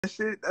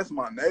shit, that's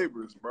my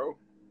neighbors, bro.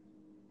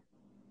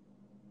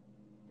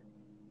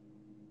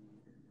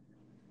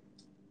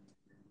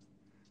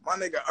 My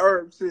nigga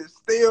Herb shit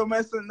still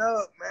messing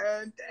up,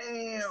 man.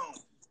 Damn.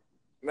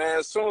 Man,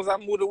 as soon as I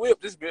moved the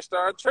whip, this bitch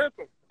started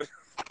tripping.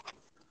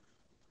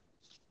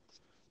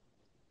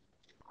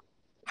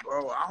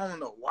 Bro, I don't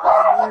know why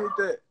I did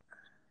that.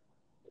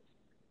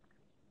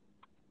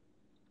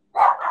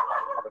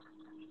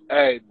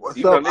 Hey, What's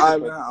you know up, niggas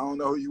Ivan? I don't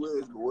know who you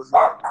is, but what's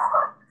up?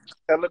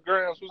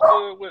 Telegrams was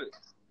good with it.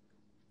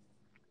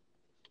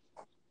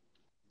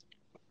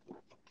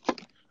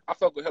 I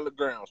fuck with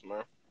Telegrams,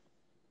 man.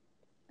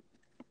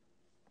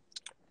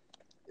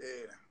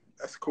 Yeah,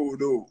 that's a cool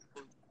dude.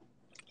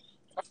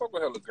 I fuck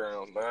with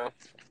Telegrams, man.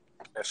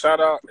 And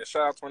shout out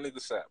to my nigga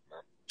Sap,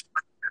 man.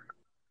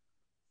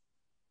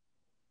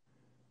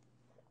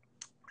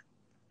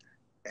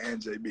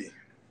 And JB.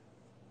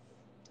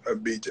 Or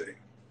BJ.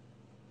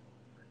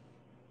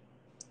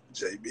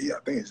 JB? I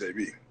think it's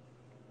JB.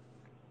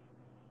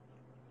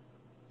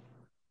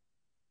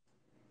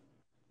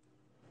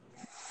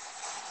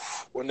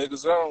 What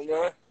niggas on,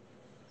 man?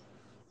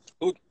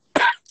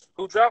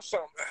 Who dropped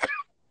something?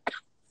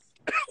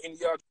 Any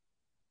y'all?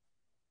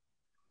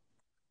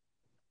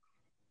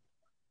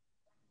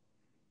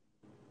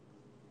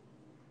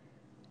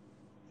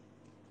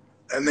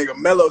 That nigga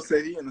Mello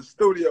said he in the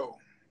studio.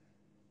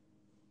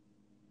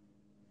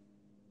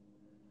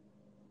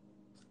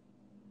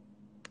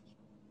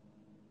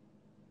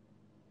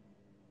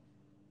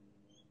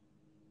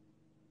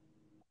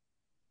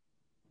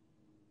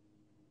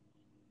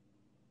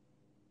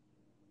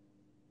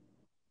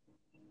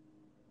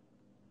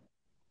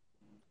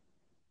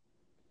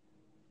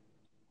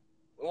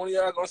 One of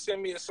y'all gonna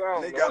send me a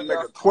song, Nigga man. gotta make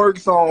a twerk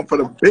song for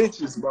the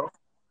bitches, bro.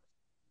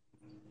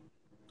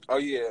 Oh,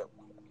 yeah.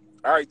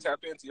 I already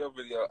tapped into your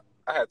video.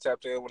 I had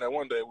tapped in when that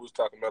one day we was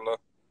talking about love.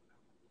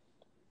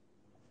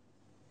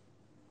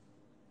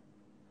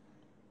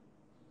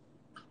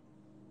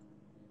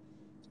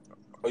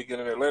 Oh, you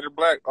getting there later,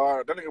 Black?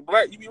 That nigga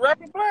Black, you be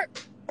rapping, Black?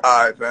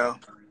 All right, fam.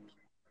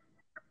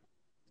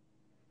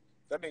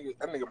 That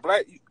nigga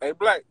Black. Hey,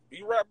 Black,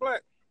 you rap,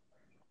 Black?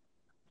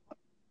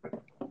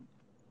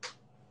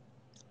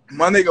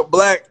 My nigga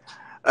Black,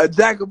 a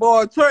jack of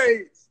all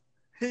trades.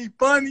 He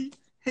funny.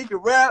 He can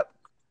rap.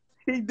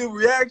 He do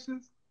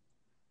reactions.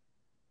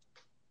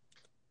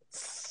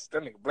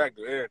 That nigga Black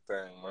do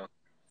everything, man.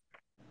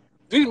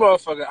 These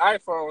motherfucking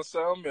iPhones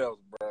something else,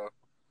 bro.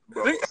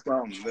 Bro,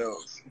 something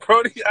else.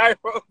 Bro, these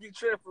iPhones be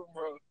tripping,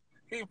 bro.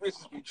 These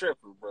bitches be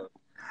tripping, bro.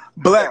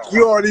 Black,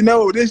 you already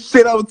know this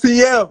shit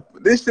OTF.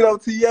 This shit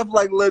OTF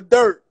like Lil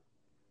Durk.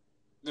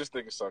 This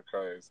nigga so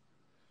crazy.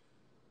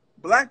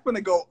 Black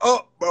finna go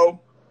up,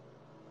 bro.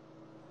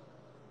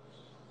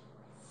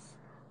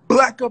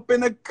 Black up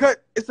in the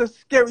cut. It's a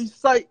scary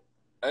sight.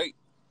 Hey,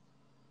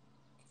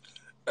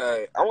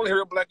 I want to hear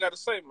what Black got to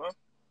say, man.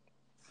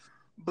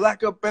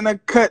 Black up in the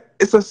cut.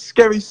 It's a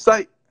scary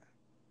sight.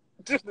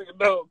 This nigga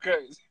know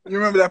crazy. You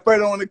remember that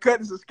photo on the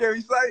cut? It's a scary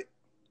sight.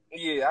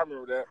 Yeah, I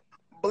remember that.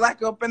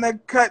 Black up in the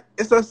cut.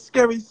 It's a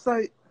scary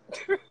sight.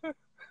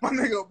 My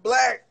nigga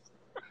Black.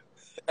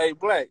 Hey,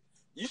 Black,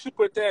 you should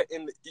put that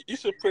in. You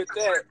should put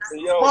that in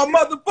your. My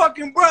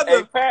motherfucking brother,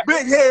 hey, Pat,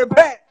 Big Head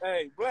Pat.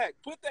 Hey, Black,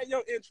 put that in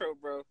your intro,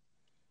 bro.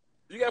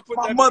 You gotta put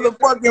My that.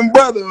 motherfucking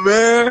brother,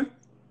 man.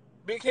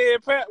 Big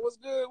Head Pat, what's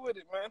good with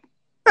it, man?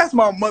 That's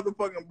my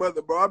motherfucking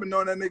brother, bro. I've been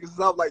knowing that nigga since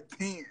I was like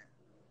 10.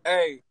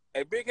 Hey,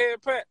 Big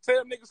Head Pat, tell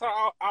them niggas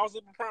how I was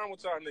up in prime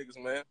with y'all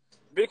niggas, man.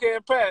 Big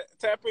Head Pat,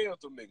 tap in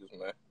with them niggas,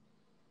 man.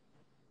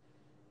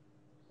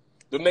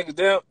 The niggas,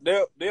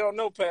 they don't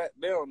know Pat.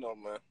 They don't know,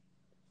 man.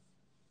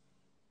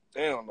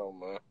 They don't know,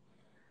 man.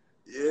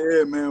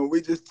 Yeah, man.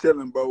 We just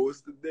chilling, bro.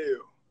 What's the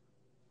deal?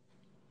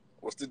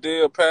 What's the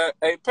deal, Pat?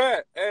 Hey,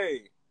 Pat.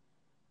 Hey,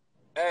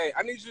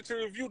 I need you to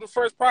review the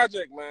first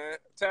project, man.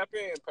 Tap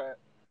in, Pat.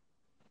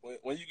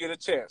 When you get a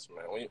chance,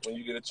 man. When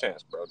you get a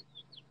chance, brother.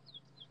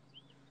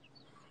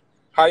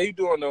 How you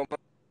doing, though, man?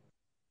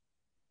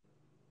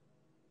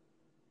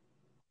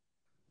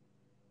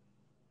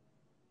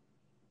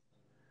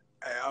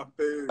 Hey, I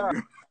feel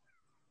you.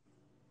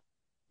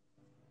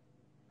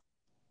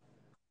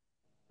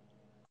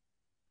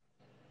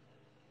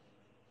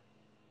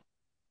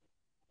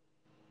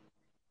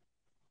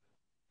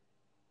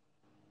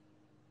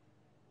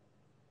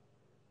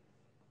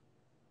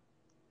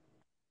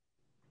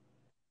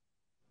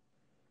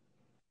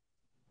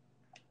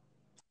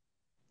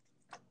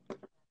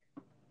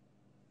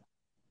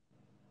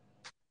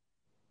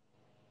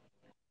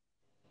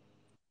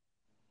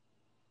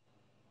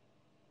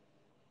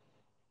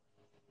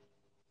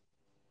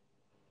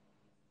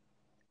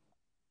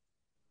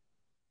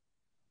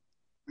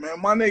 Man,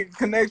 my nigga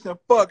connection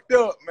fucked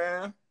up,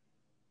 man.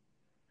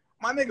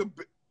 My nigga,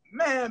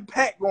 man,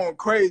 Pat going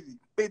crazy.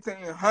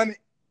 1,500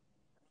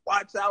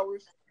 watch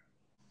hours.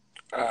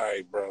 All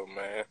right, bro,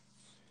 man.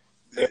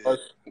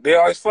 They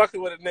always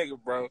fucking with a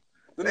nigga, bro.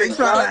 They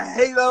trying to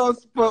hate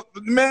us, but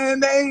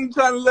man, they ain't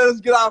trying to let us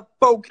get our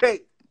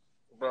 4K.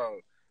 Bro,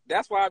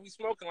 That's why I be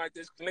smoking like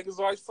this. Niggas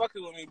always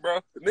fucking with me, bro.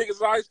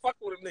 Niggas always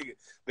fucking with a nigga.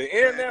 The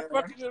internet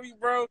fucking with me,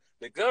 bro.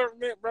 The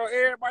government, bro.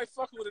 Everybody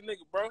fucking with a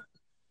nigga, bro.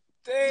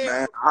 Damn.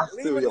 Man, I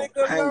Leave feel a your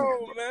nigga pain,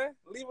 alone, bro. man.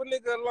 Leave a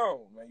nigga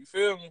alone, man. You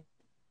feel me?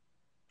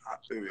 I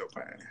feel your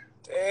pain.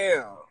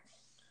 Damn.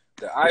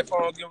 The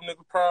iPhone give a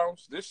nigga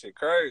problems. This shit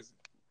crazy.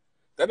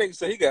 That nigga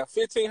said he got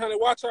 1,500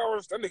 watch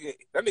hours. That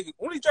nigga,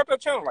 when he dropped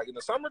that channel, like in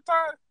the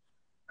summertime?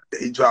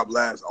 He dropped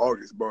last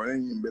August, bro. It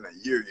ain't even been a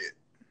year yet.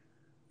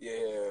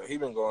 Yeah, he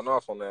been going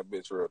off on that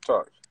bitch real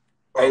talk.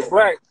 Bro, Hey,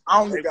 Black. I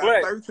only Hey, got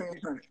Black.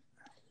 1,300.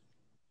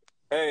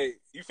 Hey,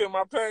 you feel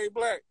my pain,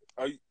 Black?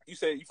 Oh, you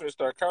said you finna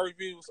start car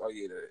reviews? Oh,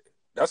 yeah,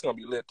 that's gonna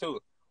be lit, too.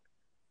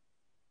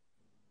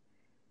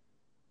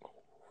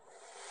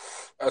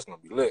 That's gonna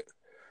be lit.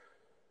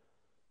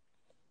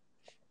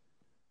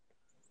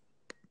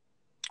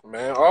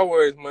 Man,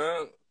 always,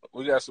 man.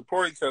 We gotta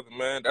support each other,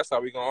 man. That's how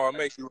we gonna all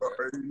make it. You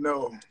already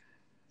know.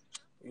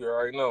 You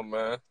already know,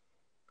 man.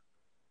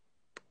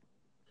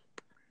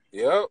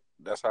 Yep,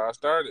 that's how I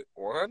started.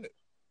 100.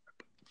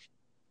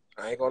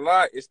 I ain't gonna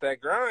lie, it's that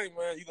grind,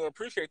 man. You gonna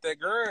appreciate that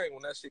grind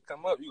when that shit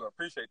come up. You gonna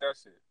appreciate that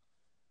shit.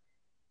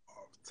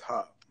 Off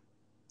top.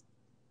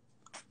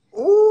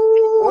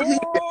 Ooh, He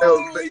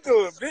doing big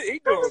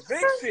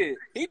shit.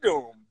 He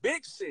doing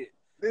big shit.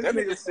 This That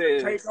nigga nigga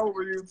said, take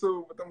over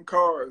YouTube with them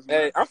cars,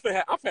 man. "Hey, I'm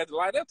finna to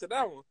light up to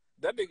that one."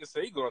 That nigga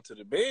said he going to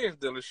the Benz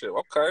dealership.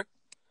 Okay,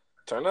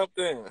 turn up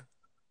then.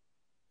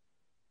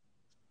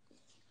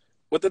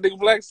 What the nigga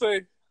Black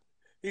say?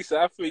 He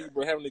said, "I feel you,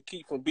 bro, having to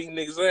keep from beating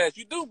niggas' ass.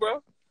 You do,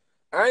 bro.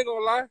 I ain't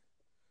gonna lie.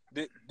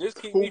 This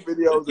keep 2 me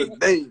videos a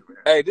day, man.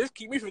 Hey, this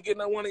keep me from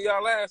getting on one of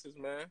y'all asses,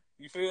 man.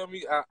 You feel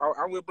me?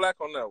 I'm with Black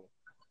on that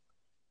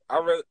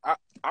one.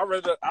 I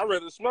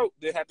rather smoke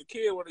than have to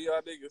kill one of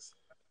y'all niggas.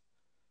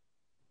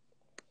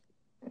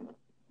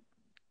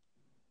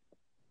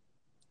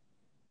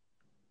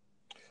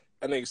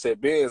 That nigga said,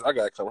 Benz, I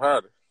gotta come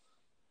harder.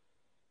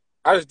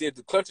 I just did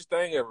the clutchest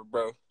thing ever,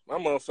 bro. My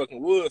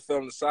motherfucking wood fell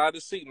on the side of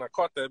the seat and I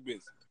caught that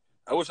bitch.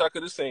 I wish I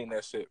could have seen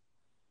that shit.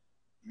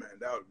 Man,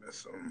 that would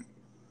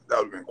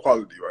have been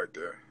quality right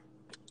there.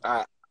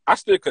 I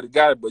still could have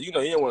got it, but you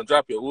know you don't want to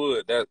drop your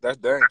wood. That's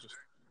dangerous.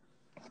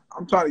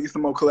 I'm trying to get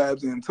some more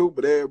collabs in too,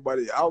 but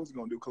everybody I was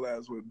gonna do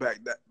collabs with back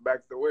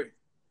the way.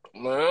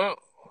 Man,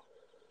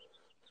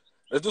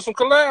 let's do some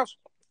collabs.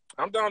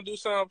 I'm down to do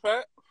something,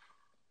 Pat.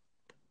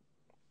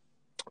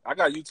 I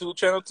got YouTube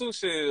channel too,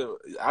 shit.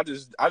 I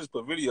just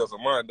put videos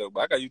on mine though,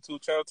 but I got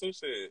YouTube channel too,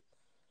 shit.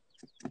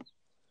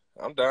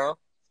 I'm down.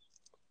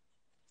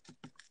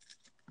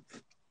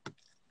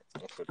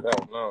 I'll put that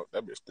one out.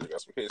 That bitch still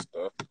got some hit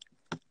stuff.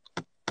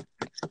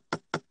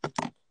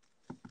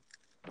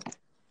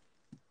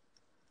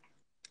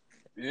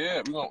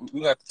 Yeah, we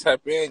gonna have to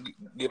tap in,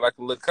 get like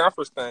a little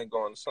conference thing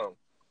going or something.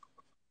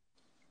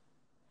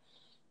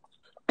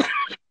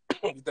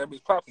 Get that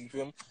bitch popping, you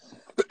feel me?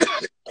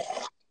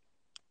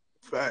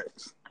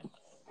 Facts.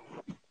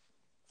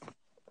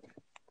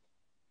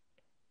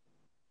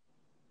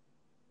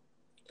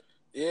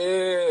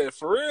 Yeah,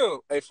 for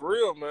real. Hey, for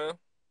real, man.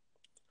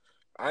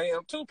 I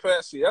am too,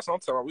 Pat. See, that's what I'm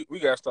talking about. We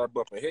gotta start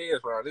bumping heads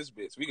around this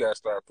bitch. We gotta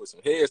start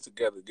putting some heads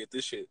together, get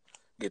this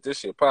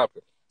shit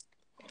popping.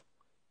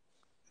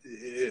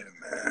 Yeah,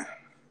 man.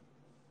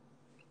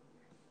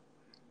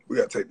 We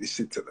gotta take this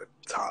shit to the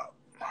top.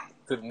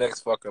 To the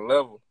next fucking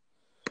level.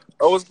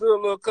 Oh, what's good,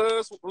 little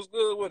cuz? What's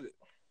good with it?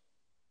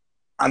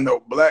 I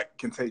know Black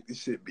can take this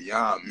shit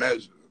beyond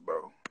measures,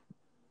 bro.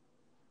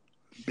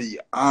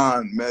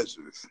 Beyond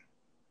measures.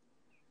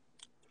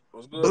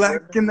 What's good,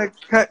 Black baby? in the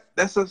cut.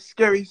 That's a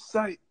scary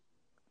sight.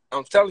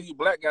 I'm telling you,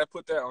 Black guy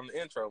put that on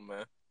the intro,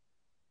 man.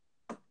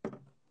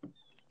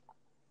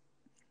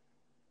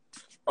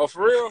 Oh,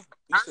 for real?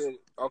 You said,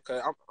 okay,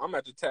 I'm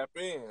at to tap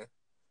in.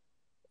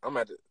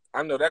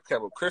 I know that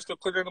camera crystal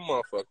clear than the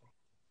motherfucker.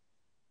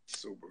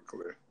 Super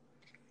clear.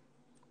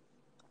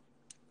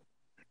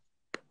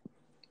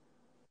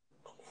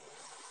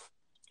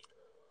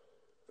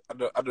 I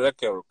know that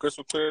camera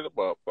crystal clear than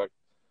the motherfucker.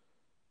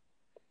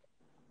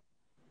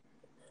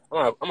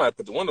 I might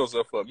put the windows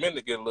up for a minute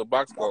to get a little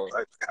box going.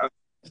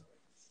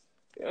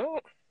 Yeah.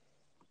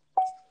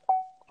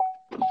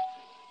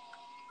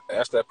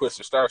 That's that push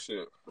to start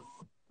shit.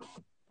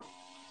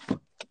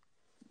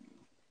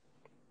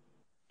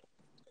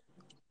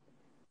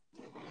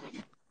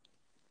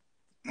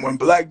 When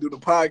Black do the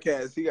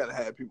podcast, he gotta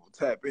have people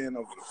tap in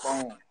over the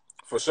phone.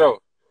 For sure.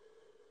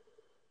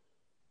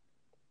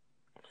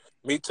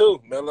 Me too,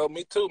 Mello.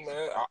 Me too,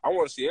 man. I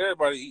want to see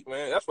everybody eat,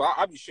 man. That's why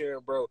I be sharing,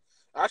 bro.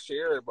 I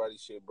share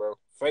everybody's shit, bro.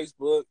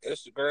 Facebook,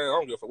 Instagram, I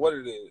don't give a fuck what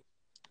it is.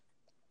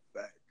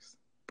 Facts.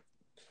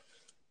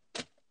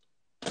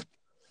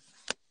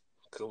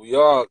 Cause we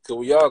all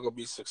gonna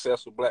be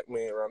successful black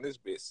men around this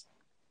bitch.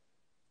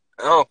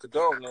 I don't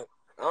condone that.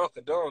 I don't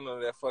condone none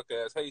of that fuck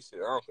ass hate shit.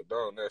 I don't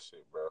condone that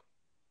shit, bro.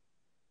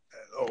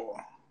 At all.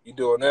 You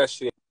doing that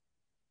shit.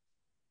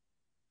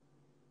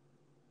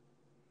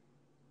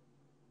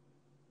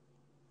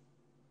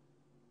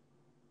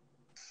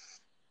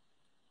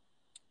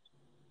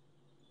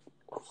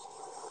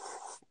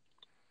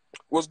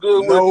 What's good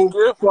with No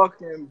Grip?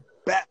 fucking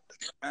back.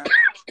 Man.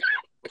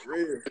 For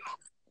real.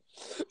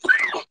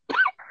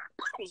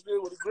 What's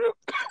good with the Grip?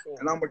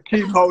 And I'm gonna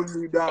keep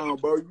holding you down,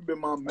 bro. You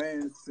been my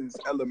man since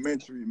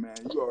elementary, man.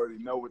 You already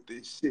know what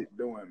this shit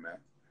doing, man.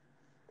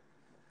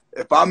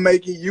 If I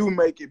make it, you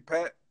make it,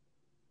 Pat.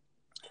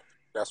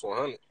 That's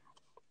 100.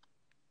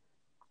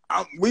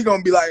 We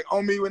gonna be like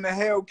on me with the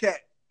Hellcat.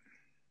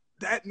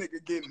 That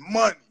nigga getting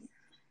money.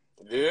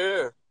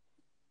 Yeah.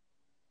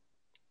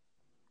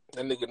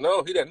 That nigga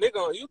know. He that nigga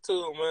on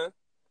YouTube, man.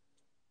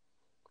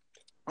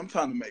 I'm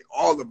trying to make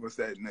all of us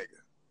that nigga.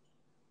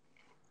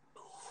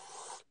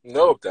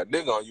 No, that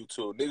nigga on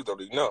YouTube, niggas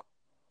don't even know.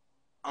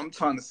 I'm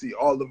trying to see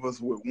all of us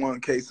with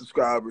 1K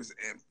subscribers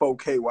and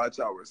 4K watch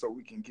hours so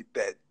we can get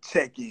that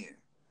check in.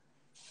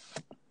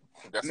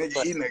 That's nigga a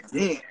fact. eating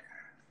again.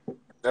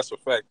 That's a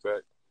fact.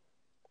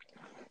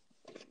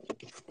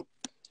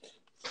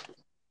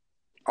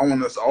 I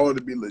want us all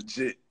to be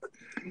legit.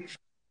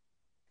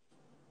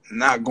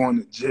 Not going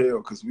to jail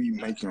because we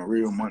making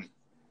real money.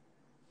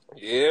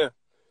 Yeah.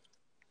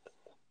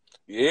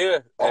 Yeah.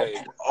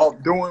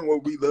 Off doing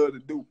what we love to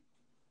do.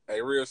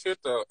 Hey, real shit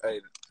though.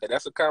 Hey,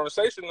 that's a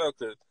conversation though,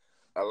 cause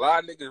a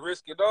lot of niggas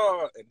risk it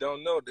all and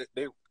don't know that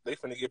they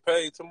finna get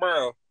paid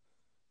tomorrow.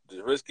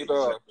 Just risk it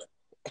all.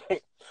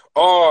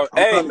 Oh,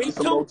 hey, me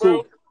too,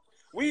 bro.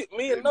 Me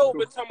and Noah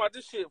been talking about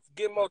this shit,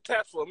 getting more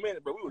taps for a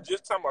minute, but we were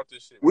just talking about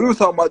this shit. We was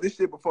talking about this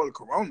shit before the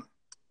corona.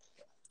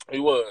 He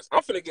was.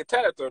 I'm finna get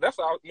tapped though. That's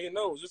all. Me and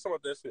Noah was just talking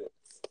about that shit.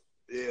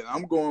 Yeah,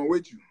 I'm going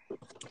with you.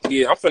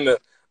 Yeah, I'm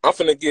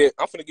finna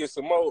get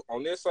some more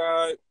on this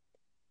side.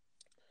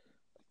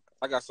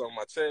 I got some on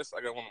my chest.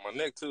 I got one on my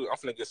neck too. I'm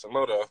finna get some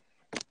more though.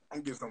 I'm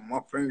getting some on my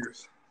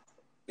fingers.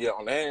 Yeah,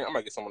 on the hand. I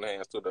might get some on the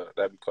hands too though.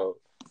 That'd be cool.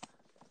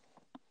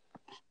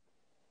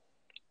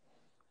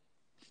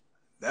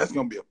 That's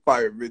gonna be a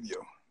fire video.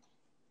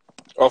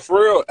 Oh,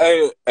 for real?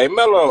 Hey,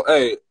 Mello.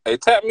 Hey,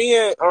 tap me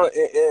in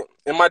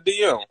my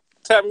DM.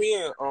 Tap me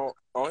in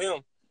on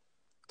him.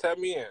 Tap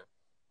me in.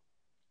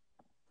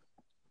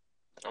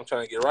 I'm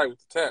trying to get right with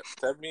the tap.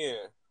 Tap me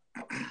in.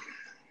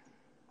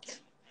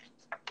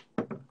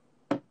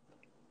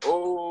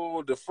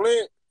 Oh, the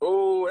Flint.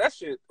 Oh, that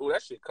shit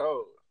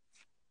cold.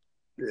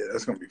 Yeah,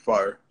 that's gonna be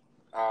fire.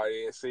 Oh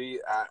yeah, see,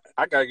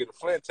 I gotta get a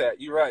Flint tap.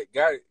 You right,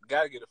 gotta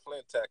get a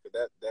Flint tap. Cause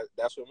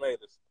that's what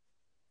made us.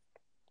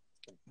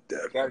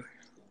 Definitely.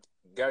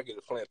 Gotta get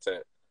a Flint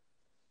tap.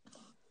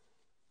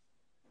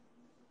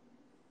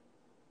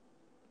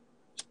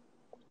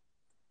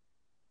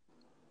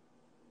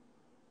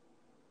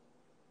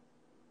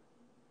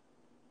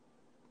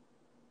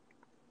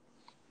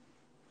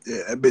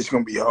 Yeah, that bitch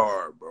gonna be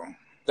hard, bro.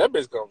 That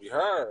bitch gonna be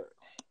hard.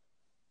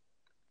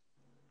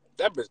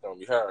 That bitch gonna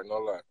be hard, no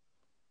lie.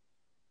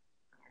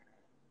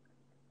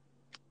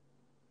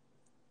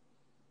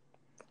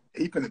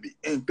 He finna be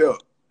inked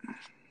up.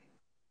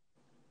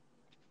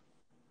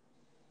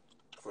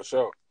 For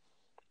sure.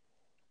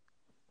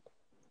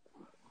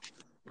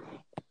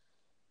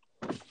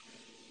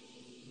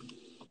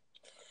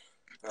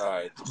 All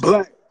right.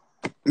 Black.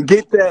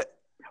 Get that.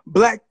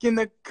 Black in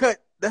the cut.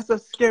 That's a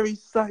scary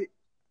sight.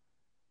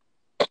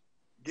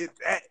 Get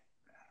that.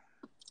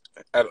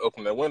 I had to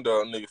open that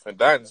window. Nigga finna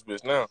die in this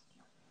bitch now.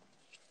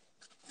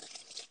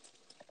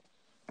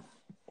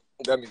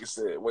 That nigga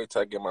said, wait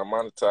till I get my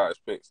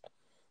monetized pics.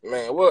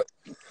 Man, what?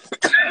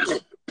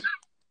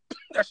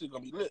 That shit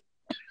gonna be lit.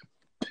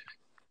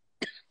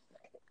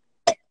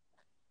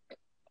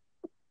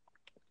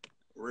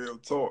 Real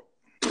talk.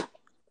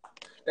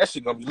 That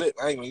shit gonna be lit.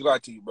 I ain't gonna lie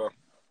to you, bro.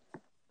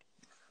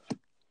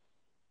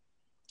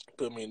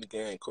 Put me in the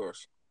game, of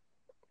course.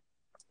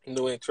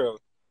 New intro.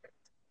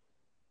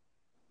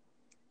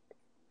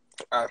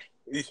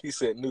 He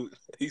said new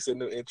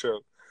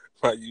intro.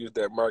 I use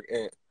that Mark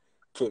Ant.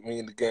 Put me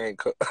in the game,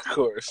 of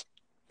course.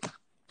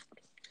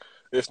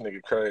 This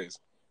nigga crazy.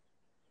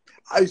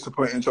 I used to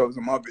put intros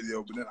in my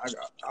video, but then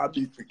I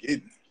be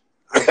forgetting.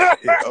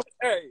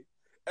 Hey,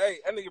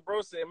 that nigga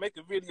bro said make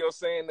a video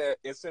saying that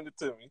and send it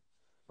to me.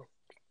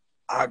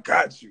 I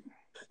got you.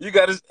 You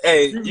gotta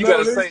say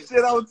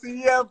shit on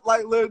TF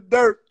like Lil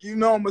Durk. You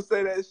know I'm gonna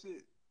say that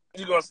shit.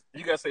 You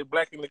gotta say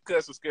black in the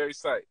cuss a scary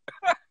sight.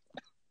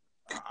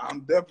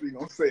 I'm definitely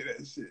gonna say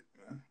that shit.